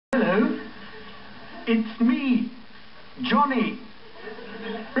Hello, it's me, Johnny.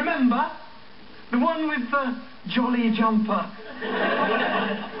 Remember? The one with the jolly jumper.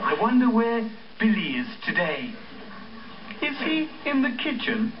 I wonder where Billy is today. Is he in the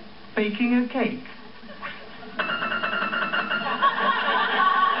kitchen baking a cake?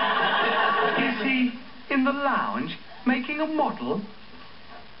 Is he in the lounge making a model?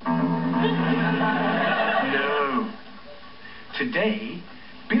 No. Today,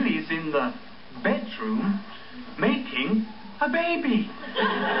 Billy's in the bedroom making a baby.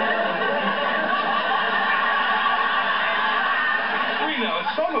 We know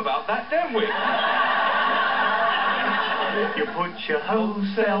a song about that, don't we? You put your whole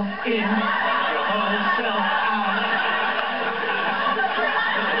self in, your whole self out.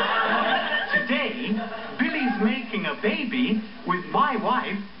 Today, Billy's making a baby with my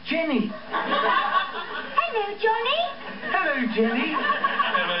wife, Jenny. Hello, Johnny. Hello, Jenny.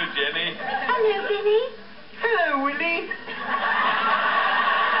 Hello, Jenny. Hello, Billy. Hello, Willie.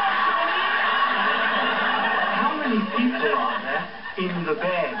 How many people are there in the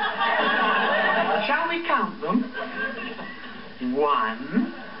bed? Shall we count them?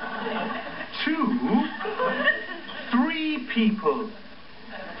 1, 2, 3 people.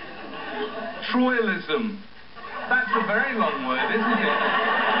 Troilism. That's a very long word, isn't it?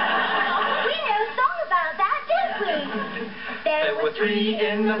 We know a song about that, don't we? There were 3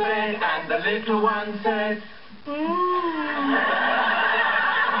 in the bed, and the little one said,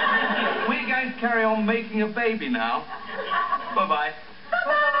 We're going to carry on making a baby now. Bye-bye.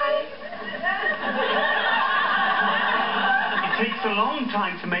 Bye-bye. It takes a long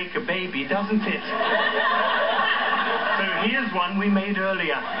time to make a baby, doesn't it? So here's one we made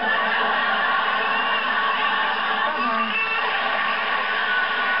earlier.